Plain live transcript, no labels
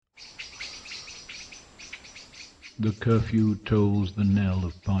The curfew tolls the knell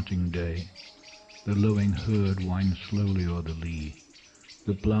of parting day. The lowing herd winds slowly o'er the lea.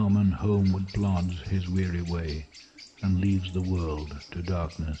 The ploughman homeward plods his weary way, and leaves the world to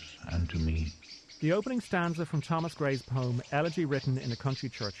darkness and to me. The opening stanza from Thomas Gray's poem Elegy Written in a Country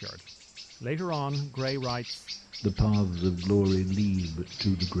Churchyard. Later on, Gray writes, The paths of glory lead to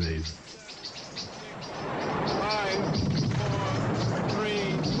the grave. 5, 4, 3,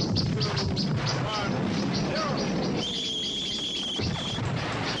 2, 1, 0.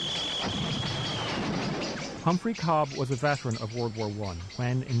 Humphrey Cobb was a veteran of World War I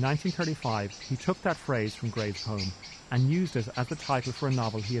when, in 1935, he took that phrase from Gray's poem and used it as the title for a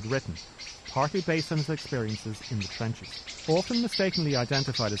novel he had written, partly based on his experiences in the trenches. Often mistakenly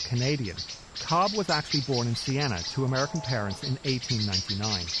identified as Canadian, Cobb was actually born in Siena to American parents in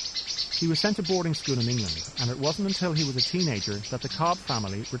 1899. He was sent to boarding school in England, and it wasn't until he was a teenager that the Cobb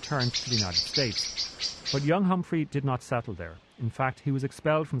family returned to the United States. But young Humphrey did not settle there. In fact, he was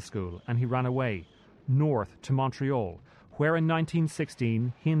expelled from school and he ran away, north to Montreal, where in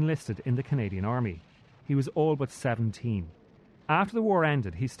 1916 he enlisted in the Canadian Army. He was all but 17. After the war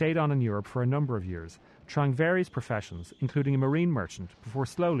ended, he stayed on in Europe for a number of years, trying various professions, including a marine merchant, before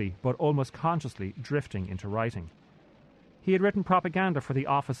slowly, but almost consciously, drifting into writing. He had written propaganda for the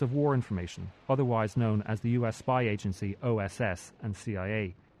Office of War Information, otherwise known as the US spy agency OSS and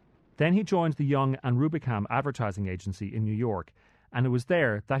CIA. Then he joined the Young and Rubicam advertising agency in New York, and it was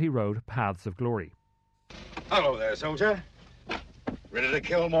there that he wrote Paths of Glory. Hello there, soldier. Ready to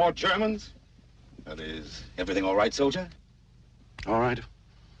kill more Germans? That is, everything all right, soldier? All right.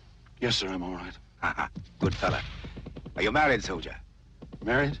 Yes, sir, I'm all right. Good fella. Are you married, soldier?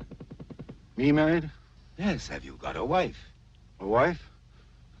 Married? Me married? Yes. Have you got a wife? A wife?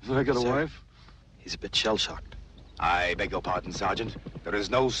 Have I got a Sir, wife? He's a bit shell-shocked. I beg your pardon, Sergeant. There is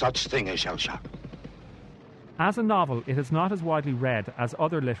no such thing as shell-shock. As a novel, it is not as widely read as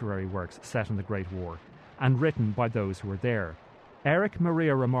other literary works set in the Great War, and written by those who were there. Eric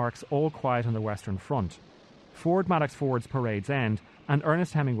Maria Remarque's All Quiet on the Western Front, Ford Madox Ford's Parade's End, and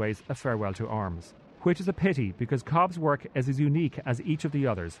Ernest Hemingway's A Farewell to Arms, which is a pity because Cobb's work is as unique as each of the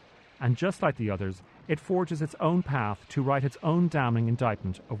others, and just like the others, it forges its own path to write its own damning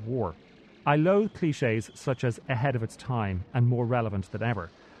indictment of war. I loathe cliches such as ahead of its time and more relevant than ever,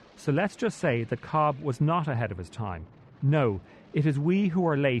 so let's just say that Cobb was not ahead of his time. No, it is we who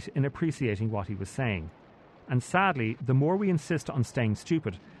are late in appreciating what he was saying. And sadly, the more we insist on staying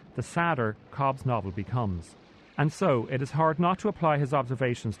stupid, the sadder Cobb's novel becomes. And so, it is hard not to apply his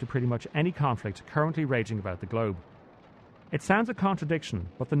observations to pretty much any conflict currently raging about the globe. It sounds a contradiction,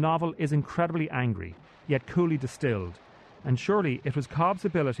 but the novel is incredibly angry, yet coolly distilled, and surely it was Cobb's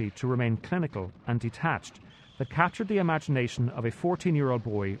ability to remain clinical and detached that captured the imagination of a 14-year-old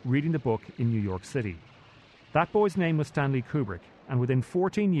boy reading the book in New York City. That boy's name was Stanley Kubrick, and within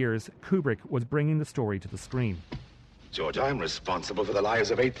 14 years, Kubrick was bringing the story to the screen. George, I'm responsible for the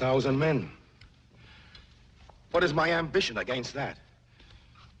lives of 8,000 men. What is my ambition against that?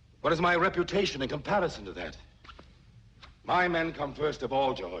 What is my reputation in comparison to that? My men come first of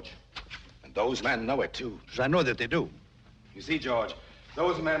all, George. And those men know it, too. I know that they do. You see, George,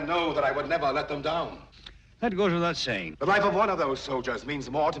 those men know that I would never let them down. That goes without saying. The life of one of those soldiers means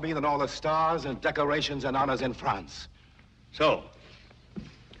more to me than all the stars and decorations and honors in France. So,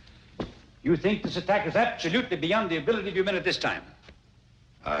 you think this attack is absolutely beyond the ability of your men at this time?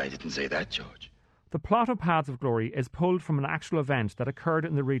 I didn't say that, George. The plot of Paths of Glory is pulled from an actual event that occurred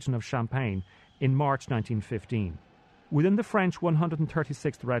in the region of Champagne in March 1915. Within the French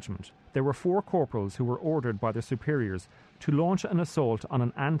 136th Regiment, there were 4 corporals who were ordered by their superiors to launch an assault on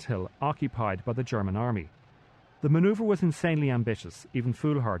an anthill occupied by the German army. The manoeuvre was insanely ambitious, even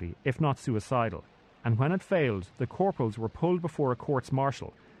foolhardy, if not suicidal, and when it failed, the corporals were pulled before a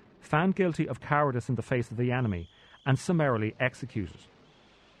courts-martial, found guilty of cowardice in the face of the enemy, and summarily executed.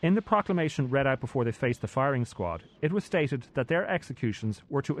 In the proclamation read out before they faced the firing squad, it was stated that their executions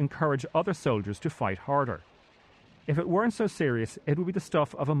were to encourage other soldiers to fight harder. If it weren't so serious, it would be the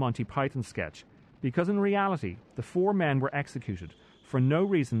stuff of a Monty Python sketch, because in reality, the 4 men were executed for no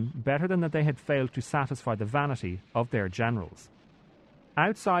reason better than that they had failed to satisfy the vanity of their generals.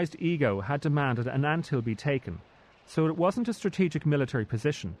 Outsized ego had demanded an anthill be taken, so it wasn't a strategic military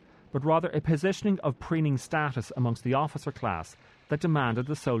position, but rather a positioning of preening status amongst the officer class that demanded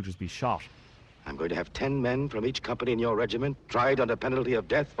the soldiers be shot. I'm going to have 10 men from each company in your regiment tried under penalty of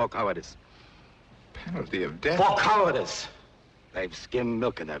death for cowardice. Penalty of death? For cowardice! They've skimmed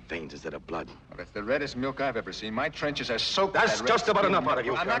milk in their veins instead of blood. Well, it's the reddest milk I've ever seen. My trenches are soaked with That's that just red about enough milk. out of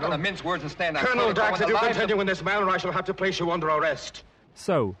you, I'm not going to mince words and stand on Colonel protocol Dax, when if you the lives continue in this manner, I shall have to place you under arrest.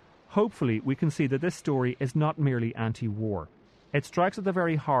 So, Hopefully, we can see that this story is not merely anti-war. It strikes at the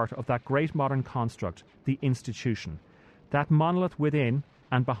very heart of that great modern construct, the institution, that monolith within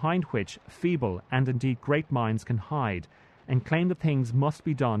and behind which feeble and indeed great minds can hide and claim that things must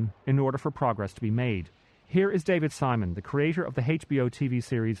be done in order for progress to be made. Here is David Simon, the creator of the HBO TV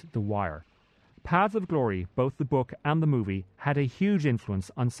series The Wire. Paths of Glory, both the book and the movie, had a huge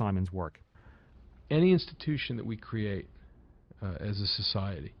influence on Simon's work. Any institution that we create as a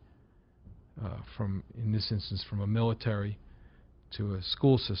society, from, in this instance, from a military to a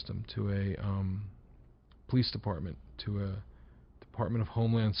school system, to a police department, to a Department of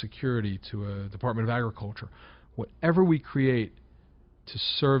Homeland Security, to a Department of Agriculture, whatever we create to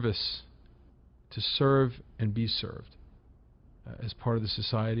serve and be served as part of the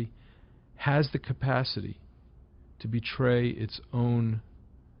society, has the capacity to betray its own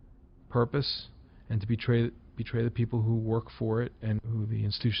purpose and to betray the people who work for it and who the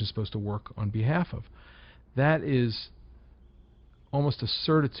institution is supposed to work on behalf of. That is almost a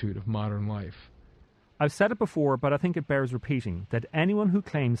certitude of modern life. I've said it before, but I think it bears repeating, that anyone who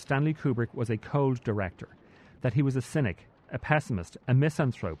claims Stanley Kubrick was a cold director, that he was a cynic, a pessimist, a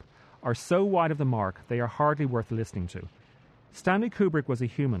misanthrope, are so wide of the mark they are hardly worth listening to. Stanley Kubrick was a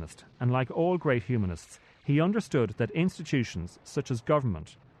humanist, and like all great humanists, he understood that institutions such as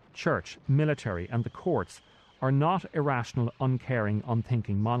government, church, military, and the courts are not irrational, uncaring,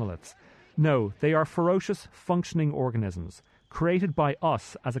 unthinking monoliths. No, they are ferocious, functioning organisms, created by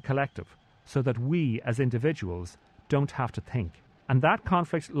us as a collective, so that we, as individuals, don't have to think. And that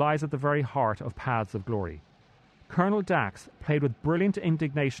conflict lies at the very heart of Paths of Glory. Colonel Dax, played with brilliant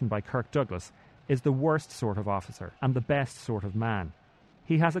indignation by Kirk Douglas, is the worst sort of officer and the best sort of man.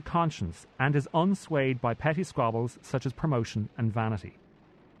 He has a conscience and is unswayed by petty squabbles such as promotion and vanity.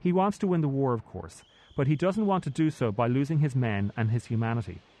 He wants to win the war, of course, but he doesn't want to do so by losing his men and his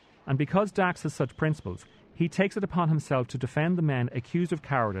humanity. And because Dax has such principles, he takes it upon himself to defend the men accused of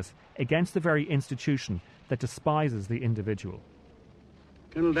cowardice against the very institution that despises the individual.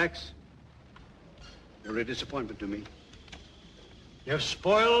 Colonel Dax, you're a disappointment to me. You have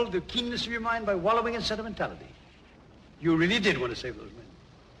spoiled the keenness of your mind by wallowing in sentimentality. You really did want to save those men,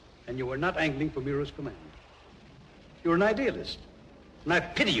 and you were not angling for Miro's command. You're an idealist, and I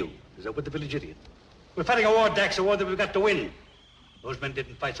pity you, as I would the village idiot. We're fighting a war, Dax, a war that we've got to win. Those men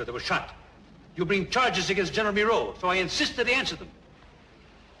didn't fight, so they were shot. You bring charges against General Miro, so I insist that he answer them.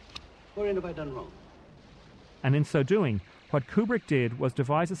 Wherein have I done wrong? And in so doing, what Kubrick did was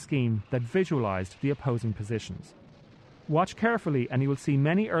devise a scheme that visualized the opposing positions. Watch carefully and you will see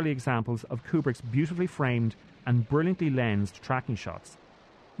many early examples of Kubrick's beautifully framed and brilliantly lensed tracking shots.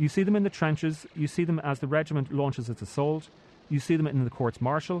 You see them in the trenches, you see them as the regiment launches its assault, you see them in the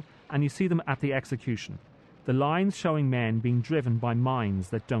courts-martial, and you see them at the execution. The lines showing men being driven by minds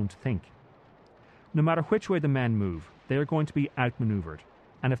that don't think. No matter which way the men move, they are going to be outmaneuvered.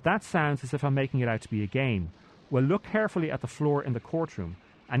 And if that sounds as if I'm making it out to be a game, well, look carefully at the floor in the courtroom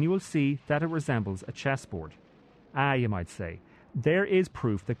and you will see that it resembles a chessboard. Ah, you might say, there is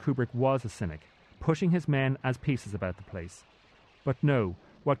proof that Kubrick was a cynic, pushing his men as pieces about the place. But no,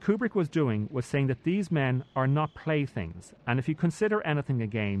 what Kubrick was doing was saying that these men are not playthings, and if you consider anything a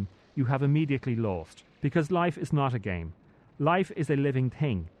game, you have immediately lost, because life is not a game. Life is a living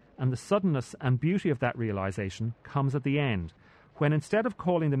thing, and the suddenness and beauty of that realization comes at the end, when instead of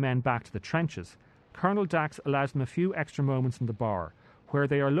calling the men back to the trenches, Colonel Dax allows them a few extra moments in the bar, where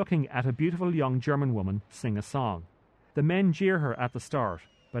they are looking at a beautiful young German woman sing a song. The men jeer her at the start,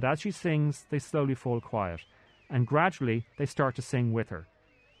 but as she sings, they slowly fall quiet, and gradually they start to sing with her.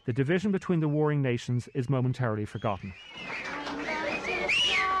 The division between the warring nations is momentarily forgotten.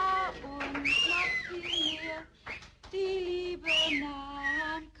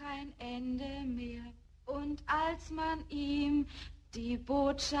 Und als man ihm die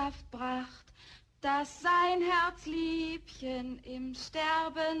Botschaft bracht, dass sein Herzliebchen im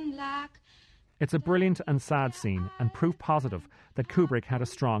Sterben lag. It's a brilliant and sad scene, and proof positive that Kubrick had a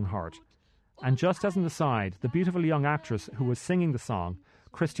strong heart. And just as an aside, the beautiful young actress who was singing the song,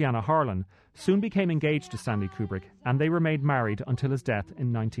 Christiana Harlan, soon became engaged to Stanley Kubrick, and they remained married until his death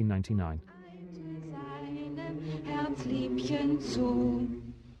in 1999. Herzliebchen zu.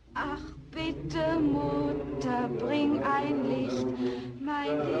 Ach, bitte, Mutter, bring ein Licht,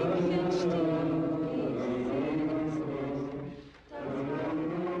 mein Liebchen stirbt.